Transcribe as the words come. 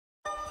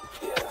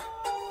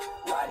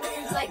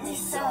like me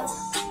so.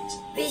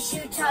 Bitch,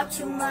 you talk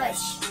too much.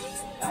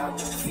 I'm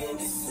in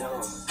the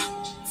zone.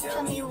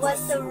 Tell me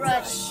what's the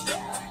rush.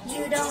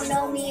 You don't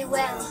know me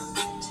well.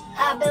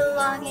 I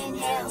belong in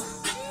hell.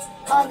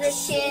 All the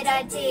shit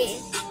I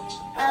did,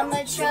 I'm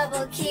a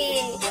trouble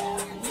kid.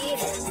 You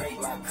can't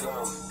break my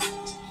code.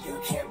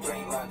 You can't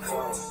break my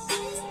code.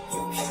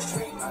 You can't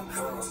break my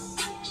code.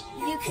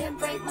 You can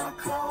break my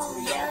code,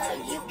 yeah.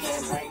 You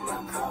can break Break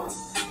my code.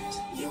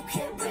 You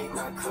can't break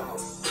my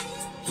code.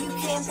 You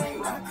can't break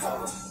my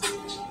code.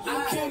 You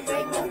can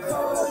break my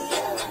code,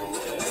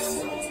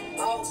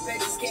 yeah. All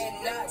bitches get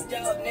knocked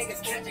up,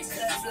 niggas catching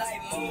cuts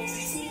like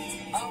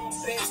movies. All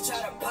bitch try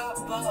to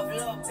pop up,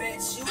 little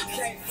bitch, you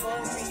can't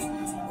fool me.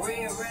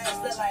 Real raps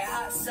look like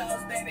hot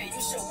sauce, baby,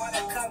 you should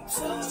wanna come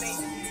to me.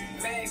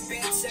 Made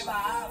bitch in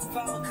my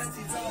iPhone, cause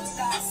these little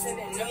thoughts in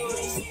the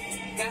nudies.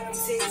 Got them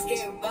titties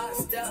getting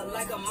boxed up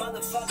like a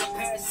motherfucking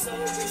pair of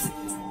Subies.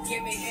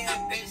 Give me hair,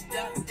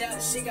 bitch,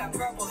 duck, she got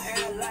purple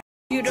hair like.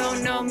 You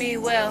don't know me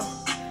well.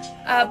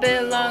 I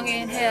belong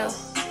in hell.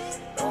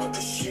 All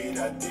the shit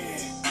I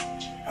did,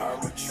 I'm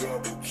a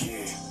trouble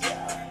kid.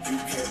 You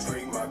can't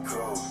break my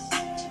code.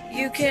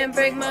 You can't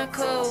break my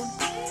code.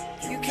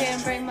 You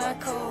can't break my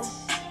code.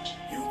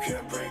 You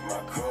can't break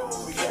my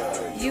code,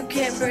 yeah. You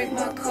can't break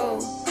my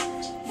code.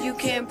 You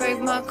can't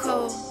break my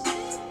code.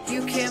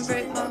 You can't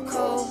break my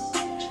code.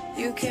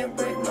 You can't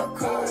break my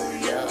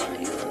code, yeah.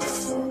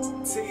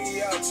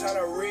 T.O.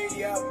 tryna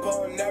re-up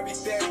on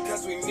everything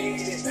cause we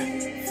need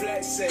it.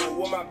 Flexing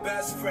with my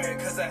best friend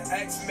cause her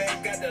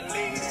ex-man got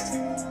deleted.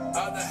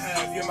 Other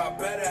half, you're my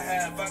better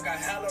half. I got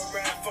hella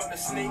rap on the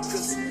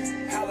sneakers.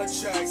 Hella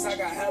tracks, I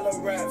got hella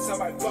raps. I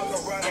might fuck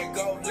around and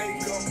go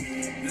legal.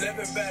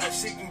 Living better,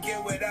 she can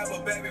get whatever,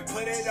 baby.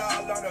 Put it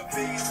all on a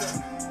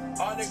visa.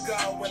 On the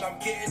go when I'm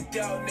getting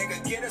dough,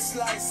 nigga. Get a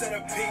slice of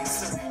the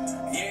pizza.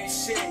 You ain't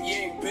shit, you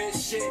ain't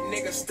bitch shit,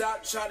 nigga.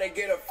 Stop trying to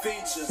get a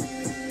feature.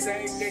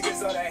 Same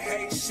niggas on that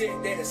hate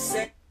shit, they the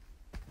same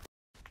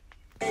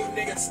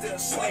niggas still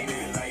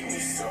slaving like me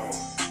so.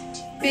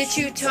 Bitch,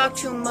 you talk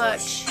too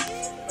much.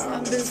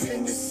 I'm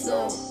moving the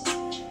slow.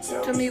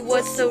 Tell me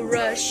what's the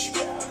rush.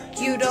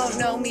 You don't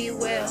know me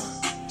well.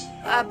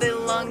 I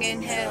belong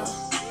in hell.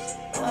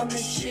 I'm the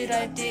shit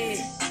I did.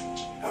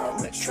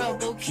 I'm a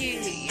trouble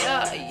kid,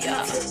 yeah,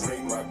 yeah. You can't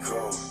break my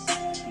code.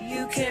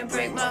 You can't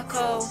break my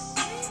code.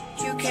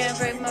 You can't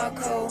break my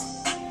code.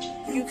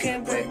 You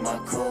can't break my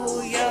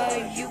code,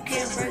 yeah. You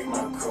can't break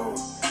my code.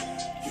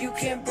 You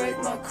can't break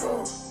my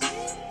code.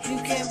 You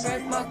can't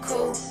break my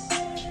code.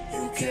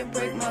 You can't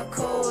break my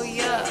code,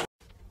 yeah.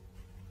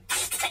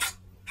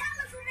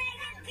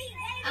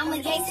 I'm a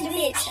gangster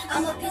bitch.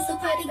 I'm a pistol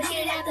party,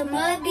 get it out the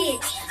mud,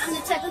 bitch. I'm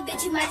the type of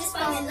bitch you might just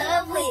fall in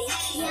love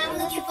with. Yeah, I'm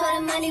looking for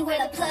the money, where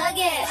the plug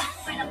at?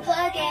 Where the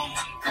plug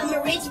at? I'm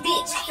a rich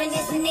bitch.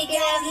 Finesse a nigga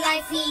out of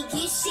life, he ain't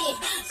get shit.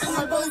 All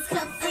my bullets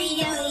come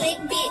free, I'm a lick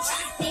bitch.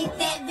 Think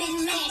that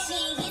bitch mad, she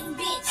ain't his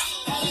bitch.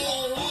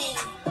 Hey, hey.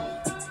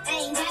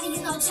 I ain't got it,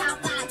 you gon'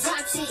 chop out,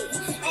 drop shit.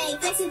 I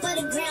ain't flexing for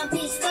the ground,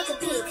 bitch, fuck a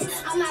pic.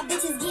 All my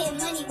bitches getting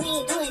money, we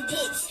ain't doing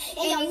dicks.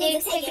 And y'all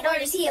niggas taking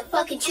orders, he a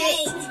fucking trick. I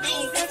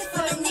ain't flexing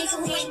for a nigga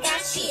who ain't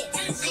got shit.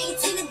 I ain't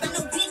chillin' by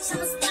no bitch,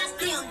 I'ma stop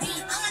them.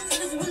 All my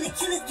niggas wanna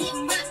kill us, get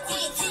my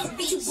dick.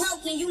 Bitch, you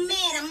broke and you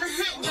mad, I'm a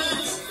hot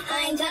bitch.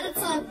 I ain't gotta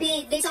talk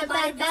big, bitch, I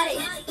body about it.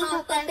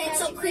 Pop up at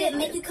your crib,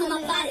 make you come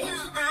up out it.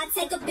 I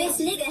take a bitch,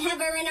 nigga, have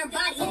her in her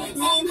body.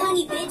 Name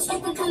honey, bitch, you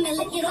can come and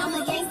lick it off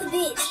a gangster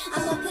bitch.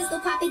 I'm a pistol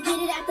pop and get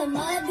it out the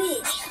mud,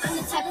 bitch. I'm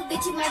the type of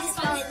bitch you might just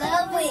fall in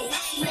love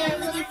with. Yeah,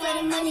 I'm looking for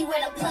the money,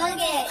 where the plug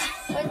at?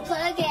 Where the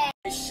plug at?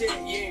 Shit,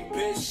 you ain't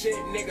bitch shit,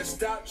 nigga.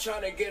 Stop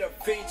trying to get a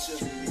feature.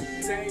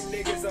 Same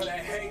niggas on that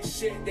hate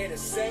shit, they the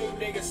same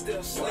niggas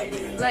still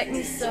slaving Like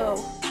me so.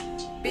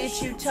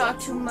 Bitch, you talk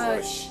too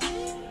much.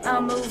 I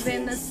move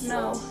in the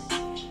snow.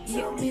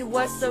 Hit me,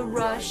 what's the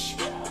rush?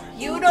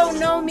 You don't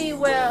know me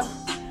well.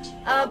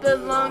 I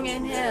belong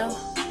in hell.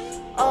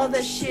 All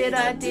the shit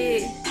I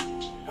did,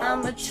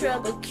 I'm a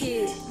trouble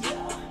kid.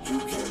 You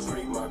can't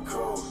break my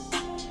code.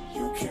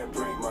 You can't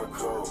break my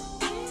code.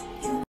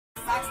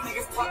 Fox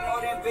niggas talk more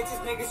than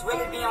bitches, niggas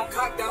really be on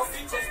cock though.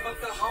 Just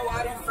fucked the hoe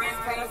out in France,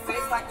 paint a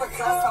face like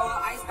Picasso.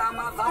 I iced out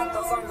my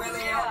vatos, I'm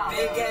really out.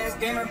 Big ass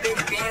dimmer, big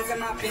bands in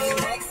my big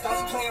next. I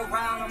just play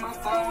around on my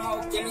phone,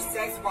 ho, give me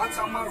sex. Watch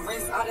on my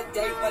wrist, out of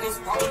date, but it's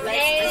Rolex.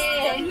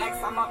 Hey.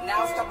 Next, I'm up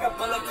now, stuck a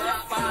bullet to the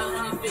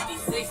 550,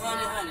 600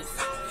 hundreds,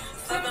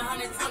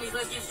 720s,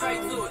 let's get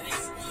straight to it.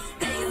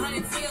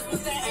 800 tears,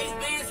 what's that 8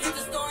 bands? Hit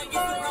the store and get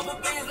some rubber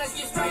bands, let's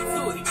get straight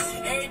to it.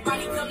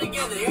 Everybody come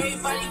together,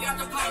 everybody got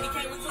the party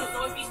came with two.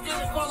 So if he still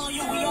fall on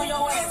you, we on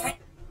your ass.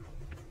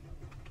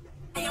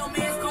 Hey, yo,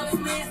 man's call his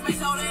mans, make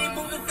sure they ain't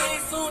moving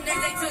fast. Soon as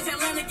they touch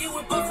Atlanta, get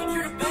with both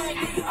secure the bag.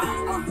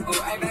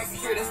 Hey, back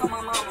secure, that's on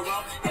my mama, bro.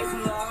 Hey,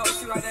 some little hoe,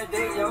 she right that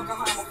dick,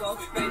 Yokohama, go.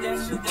 Made that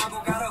shit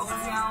double, got a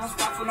Uzi, I don't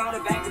stop for no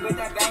the bank. With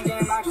that bang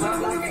in my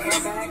glove like an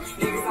airbag.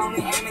 Niggas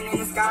only aiming in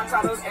the sky,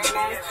 try those Air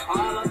Max.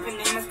 All up in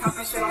demons,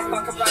 popping shit like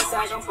fuck a price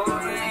tag. I'm bold,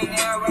 ain't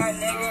there a right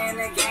nigga in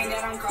the gang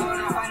that I'm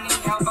calling. If I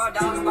need help, I'll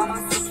dollar by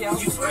my sick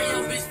help. You spray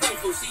your bitch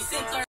faithful, she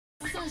sent her.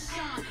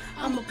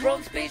 I'm a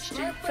broke bitch,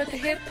 do for the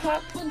hip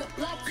hop. From the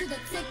block to the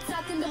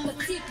TikTok and the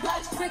petite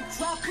watch, quick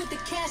drop with the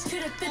cash,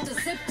 could've fit the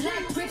zip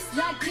black grips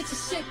like get your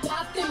shit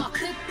popped in my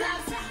flip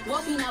flops.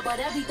 Walking out, but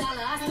every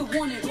dollar I still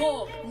want it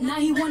all. Now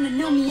he wanna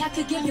know me, I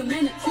could give you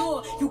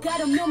manicure. You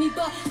gotta know me,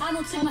 but I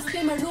don't check my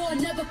spam at all.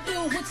 Never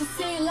feel what you're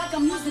saying like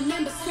I'm using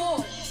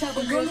imbecile.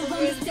 Travel all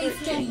around the States,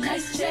 getting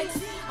nice checks.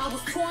 I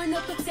was pouring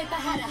up the tape,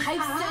 I had a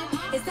hype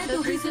set. Is that the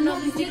reason all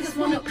these niggas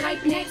wanna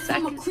pipe next?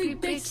 I'm a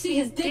creep bitch, see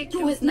his dick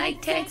through his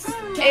night text.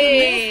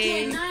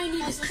 Hey,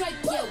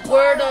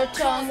 word or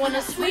tongue,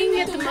 wanna swing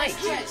at the mic.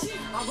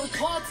 I work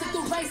hard, took the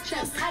right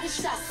steps, had a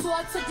shot, so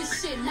I took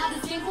this shit. Now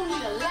this ain't gon'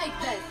 need a life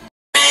vest.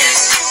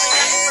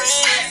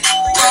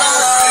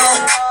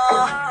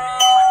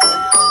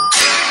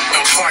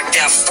 I'm parked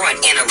out front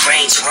in a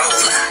Range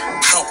Rover.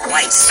 Coke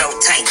white so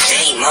tight,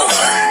 game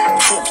over.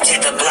 Coupe to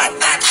the block,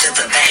 pop to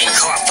the bank.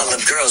 Car full of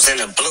girls in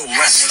a blue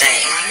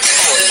Mustang.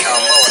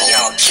 More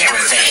y'all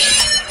caravan.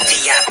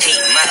 VIP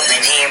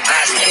modeling hand,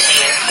 bottling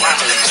hand,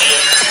 wobble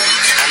again.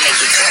 I make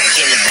it crack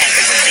in the back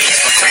of a bitch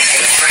for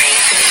cracking the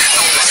frame.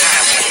 On the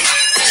highway,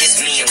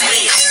 just me and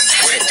Wiz.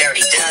 With a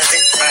dirty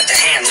dozen, about to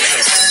hand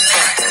Liz.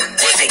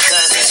 Was they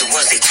cousins or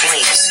was they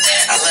twins?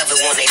 I love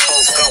it when they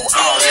both go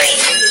all in.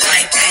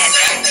 Like that,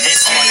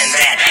 this one and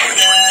that one.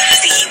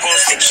 See, he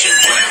wants the cute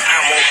one, I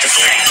want the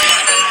fat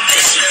one.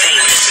 Does she pay,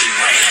 does she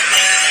rent?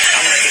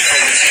 I'm looking for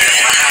a trip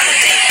for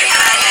holiday.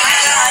 I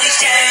got all these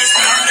chains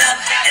pulled up,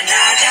 and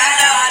I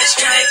got all this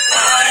drink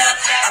pulled up.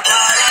 I bought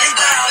all these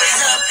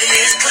bottles up in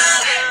this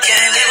club.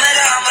 Can't live with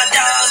all my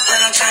dogs, but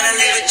I'm trying to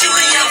live with you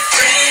and your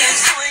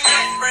friends.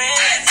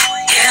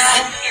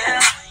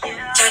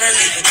 Tryna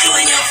live with you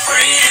and your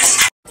friends.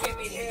 Give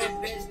me hair,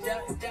 bitch,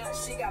 duck.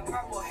 She got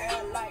purple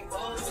hair like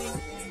Ozzy.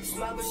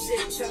 Smuggle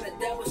shit, tryna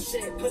double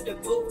shit. Put the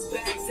boot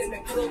bags in the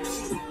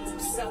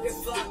coochie. Suck and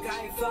fuck,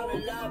 I ain't fall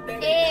in love,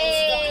 baby.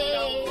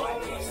 Hey.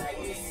 Don't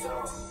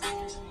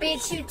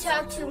Bitch, you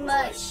talk too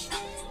much.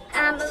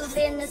 I move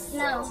in the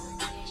snow.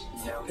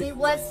 Me,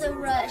 what's the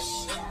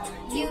rush?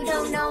 You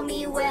don't know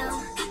me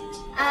well.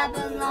 I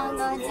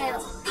belong on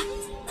hell.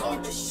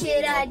 In the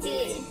shit I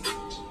did,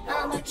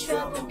 I'm a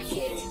trouble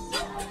kid.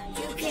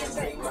 You can't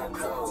break my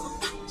code.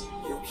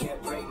 You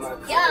can't break my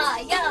code. Yeah,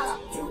 yeah.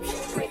 You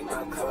can't break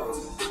my code.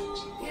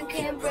 You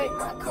can't break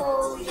my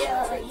code.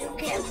 Yeah, you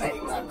can't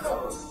break my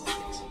code.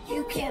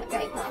 You can't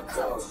break my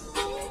code.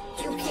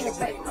 You can't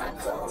break my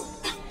code.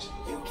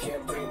 You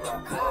can't break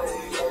my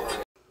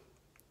code.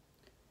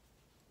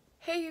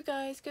 Hey you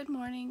guys, good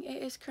morning.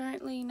 It is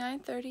currently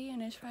 9:30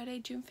 and it's Friday,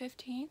 June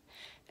 15th.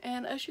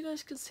 And as you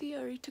guys can see, I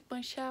already took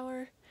my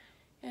shower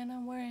and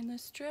I'm wearing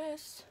this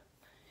dress.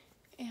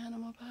 And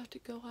I'm about to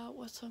go out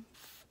with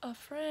a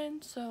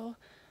friend, so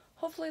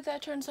hopefully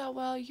that turns out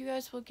well. You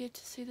guys will get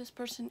to see this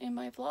person in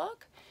my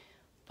vlog.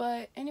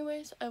 But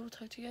anyways, I will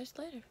talk to you guys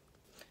later.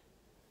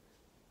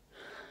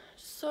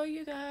 So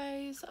you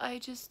guys, I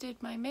just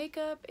did my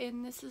makeup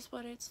and this is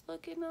what it's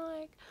looking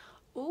like.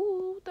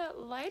 Ooh, that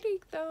lighting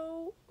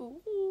though.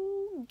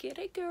 Ooh, get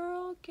it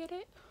girl, get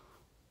it.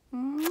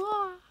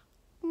 Mwah,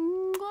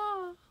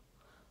 mwah.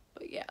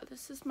 But yeah,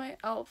 this is my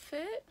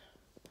outfit.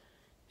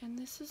 And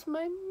this is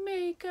my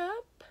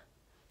makeup.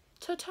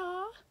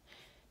 Ta-ta.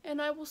 And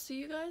I will see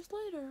you guys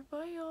later.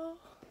 Bye, y'all.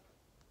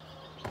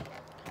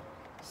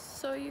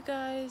 So, you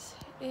guys,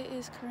 it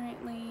is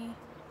currently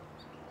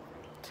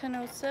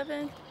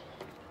 10:07.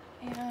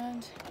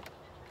 And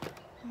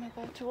I'm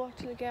about to walk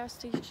to the gas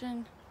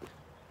station.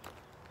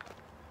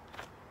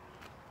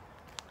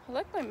 I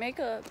like my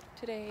makeup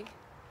today.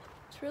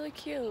 It's really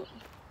cute.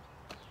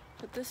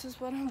 But this is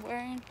what I'm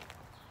wearing.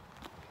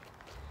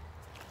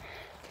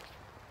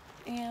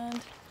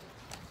 And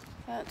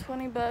at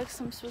 20 bucks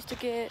I'm supposed to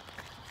get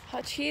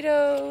hot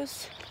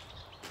Cheetos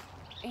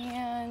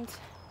and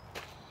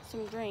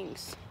some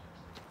drinks.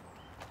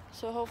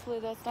 So hopefully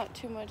that's not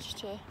too much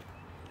to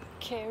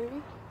carry.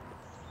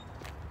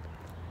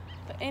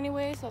 But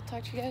anyways, I'll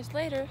talk to you guys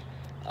later.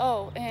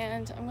 Oh,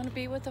 and I'm gonna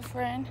be with a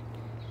friend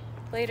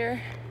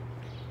later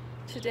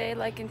today,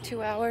 like in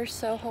 2 hours,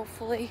 so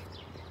hopefully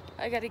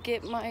I gotta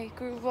get my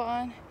groove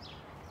on.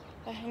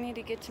 I need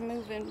to get to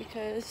moving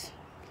because,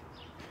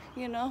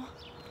 you know,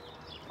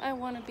 I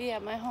want to be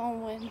at my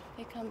home when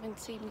they come and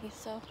see me.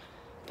 So,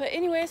 but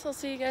anyways, I'll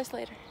see you guys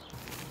later.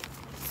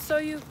 So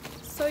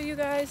you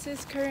guys,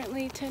 it's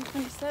currently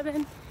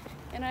 10:27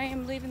 and I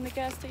am leaving the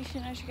gas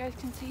station. As you guys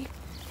can see,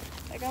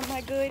 I got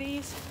my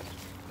goodies,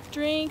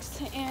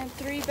 drinks, and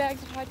 3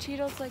 bags of hot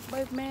Cheetos like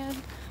my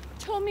man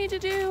told me to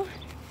do.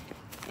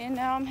 And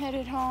now I'm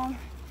headed home.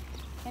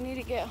 I need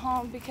to get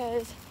home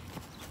because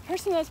the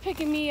person that's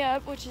picking me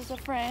up, which is a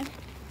friend,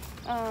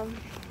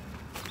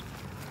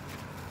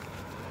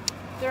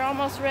 they're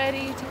almost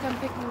ready to come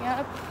pick me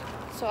up.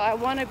 So I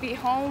want to be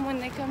home when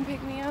they come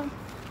pick me up.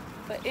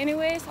 But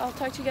anyways, I'll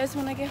talk to you guys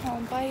when I get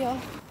home. Bye, y'all.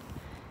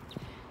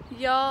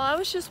 Y'all, I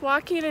was just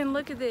walking and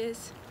look at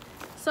this.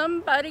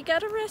 Somebody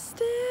got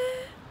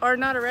arrested. Or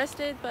not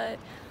arrested, but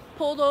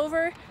pulled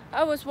over.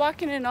 I was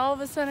walking and all of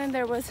a sudden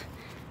there was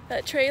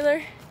that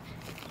trailer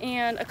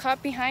and a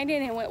cop behind it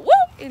and it went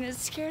whoop! and it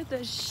scared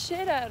the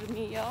shit out of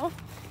me, y'all.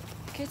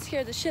 It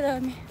scared the shit out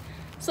of me.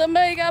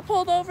 Somebody got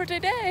pulled over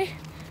today.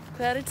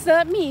 Glad it's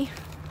not me.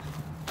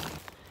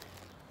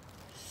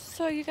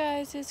 So you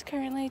guys, it's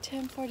currently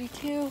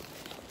 10:42.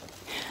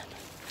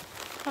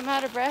 I'm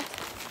out of breath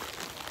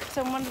because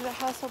I wanted to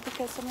hustle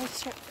because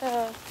somebody's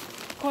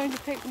going to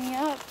pick me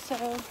up. So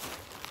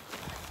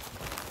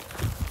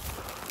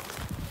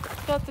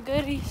got the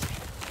goodies,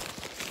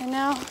 and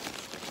now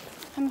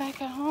I'm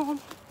back at home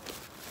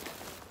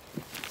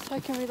so I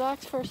can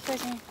relax for a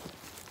second.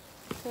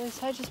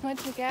 Because I just went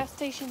to the gas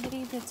station,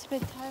 didn't even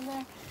spend time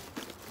there,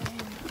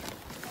 and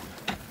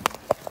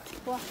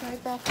walked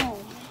right back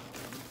home.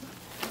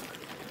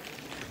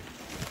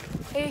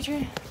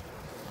 Adrian.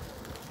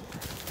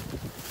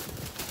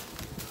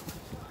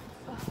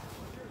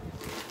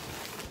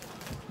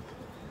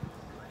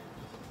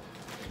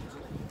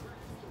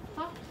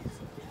 Huh?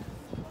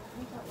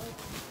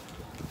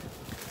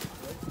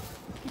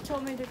 He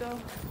told me to go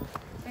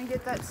and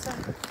get that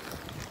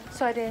stuff,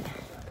 so I did.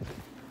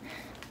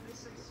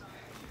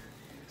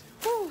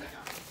 Whew.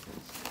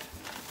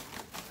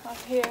 My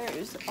hair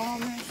is all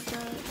messed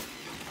up.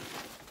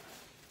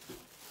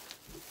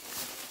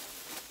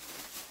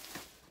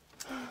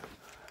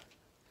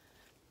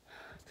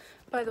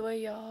 By the way,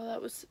 y'all,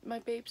 that was my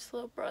babe's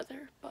little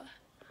brother, but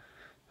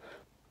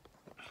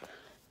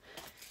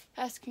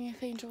asking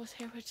if Angel was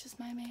here, which is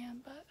my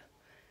man. But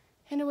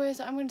anyways,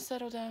 I'm gonna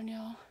settle down,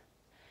 y'all,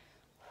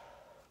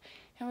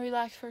 and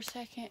relax for a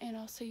second, and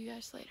I'll see you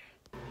guys later.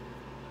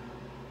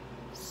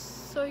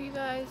 So you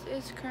guys,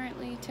 it's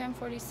currently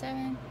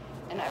 10:47,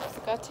 and I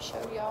forgot to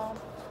show y'all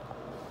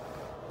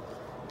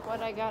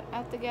what I got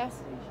at the gas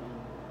station.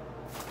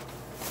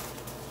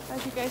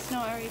 As you guys know,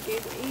 I already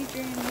gave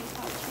Adrian his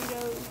hot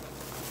Cheetos,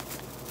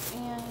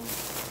 and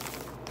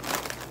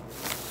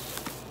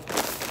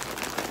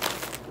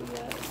we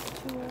got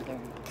 2 other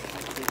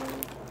hot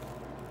Cheetos.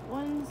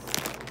 One's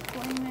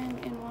flamin'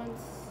 and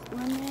one's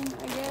lemon,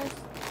 I guess.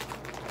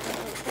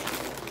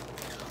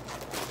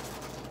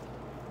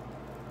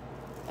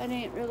 I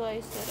didn't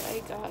realize that I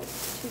got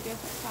 2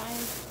 different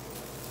kinds,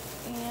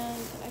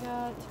 and I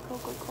got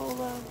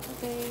Coca-Cola for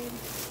Babe,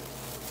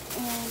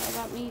 and I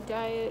got me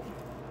Diet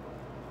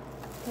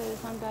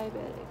because I'm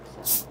diabetic.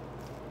 So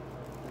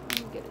let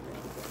me get it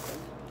ready real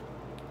quick.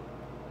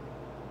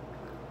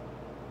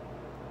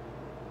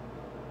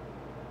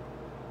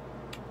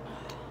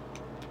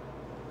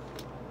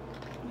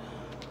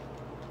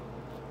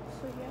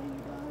 So yeah, you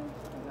guys,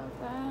 I got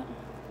that,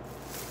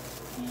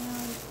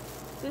 and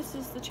this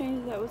is the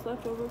change that was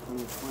left over from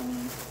the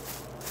 20s,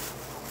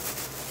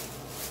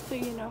 so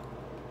you know.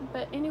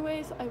 But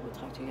anyways, I will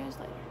talk to you guys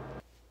later.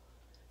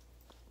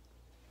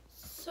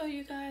 So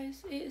you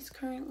guys, it is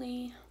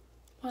currently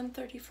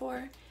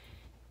 1:34,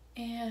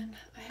 and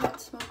I had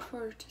smoked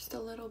for just a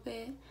little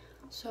bit,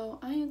 so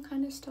I am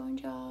kind of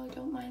stoned, y'all.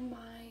 Don't mind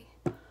my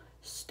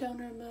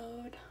stoner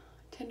mode.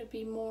 I tend to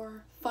be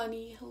more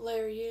funny,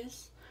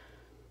 hilarious,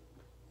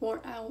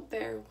 more out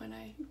there when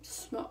I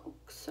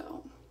smoke.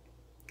 So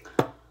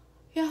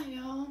yeah,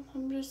 y'all,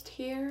 I'm just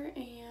here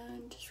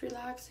and just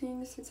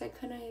relaxing since I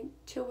couldn't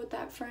chill with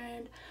that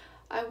friend.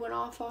 I went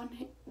off on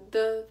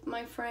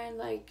my friend,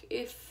 like,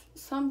 if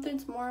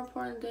something's more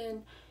important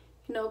than,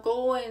 you know,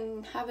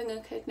 going having a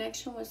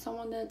connection with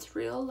someone that's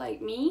real,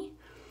 like me,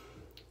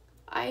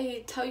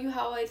 I tell you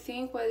how I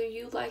think, whether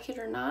you like it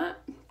or not.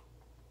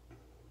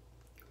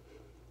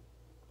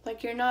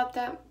 Like, you're not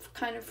that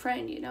kind of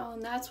friend, you know,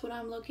 and that's what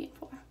I'm looking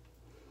for.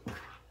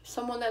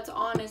 Someone that's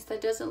honest,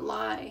 that doesn't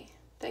lie,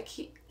 that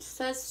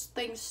says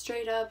things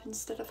straight up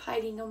instead of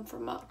hiding them for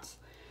months,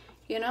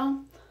 you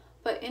know?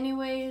 But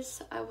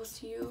anyways, I will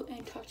see you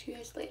and talk to you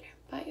guys later.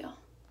 Bye, y'all.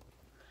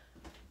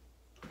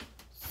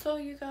 So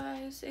you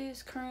guys, it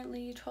is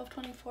currently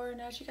 12:24, and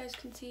as you guys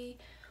can see,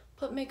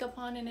 put makeup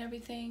on and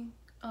everything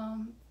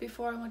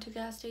before I went to the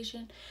gas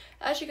station.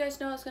 As you guys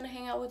know, I was going to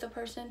hang out with a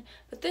person,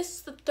 but this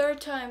is the 3rd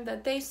time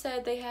that they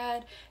said they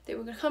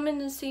were going to come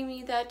in and see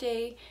me that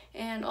day,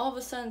 and all of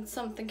a sudden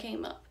something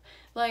came up.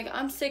 Like,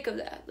 I'm sick of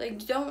that.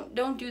 Like,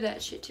 don't do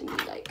that shit to me.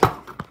 Like,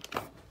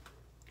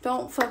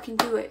 don't fucking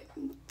do it.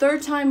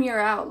 3rd time you're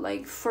out,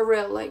 like, for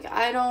real. Like,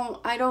 I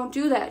don't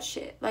do that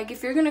shit. Like,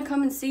 if you're gonna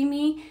come and see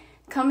me,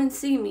 come and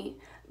see me.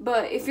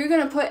 But if you're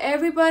gonna put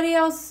everybody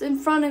else in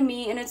front of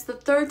me and it's the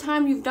 3rd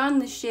time you've done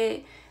this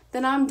shit,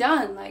 then I'm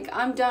done. Like,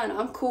 I'm done.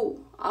 I'm cool.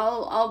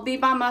 I'll be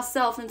by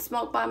myself and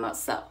smoke by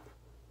myself.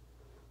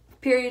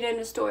 Period, end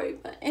of story.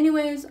 But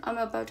anyways, I'm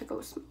about to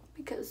go smoke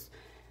because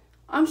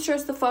I'm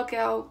stressed the fuck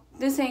out.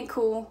 This ain't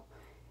cool.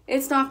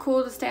 It's not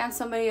cool to stand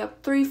somebody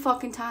up 3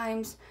 fucking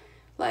times.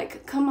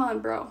 Like, come on,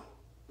 bro.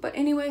 But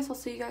anyways, I'll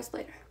see you guys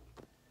later.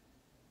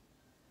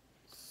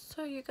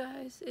 So you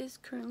guys, it's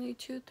currently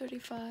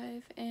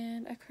 2:35,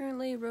 and I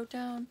currently wrote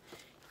down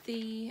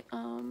the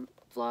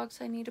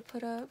vlogs I need to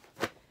put up,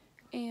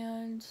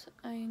 and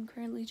I am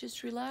currently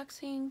just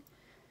relaxing.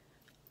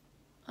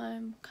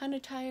 I'm kind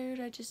of tired.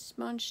 I just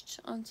munched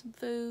on some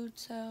food,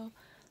 so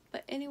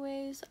But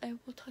anyways, I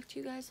will talk to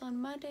you guys on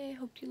Monday. I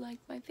hope you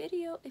liked my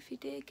video. If you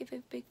did, give it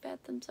a big fat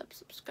thumbs up,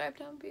 subscribe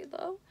down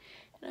below,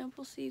 and I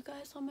will see you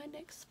guys on my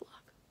next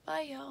vlog.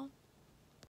 Bye, y'all.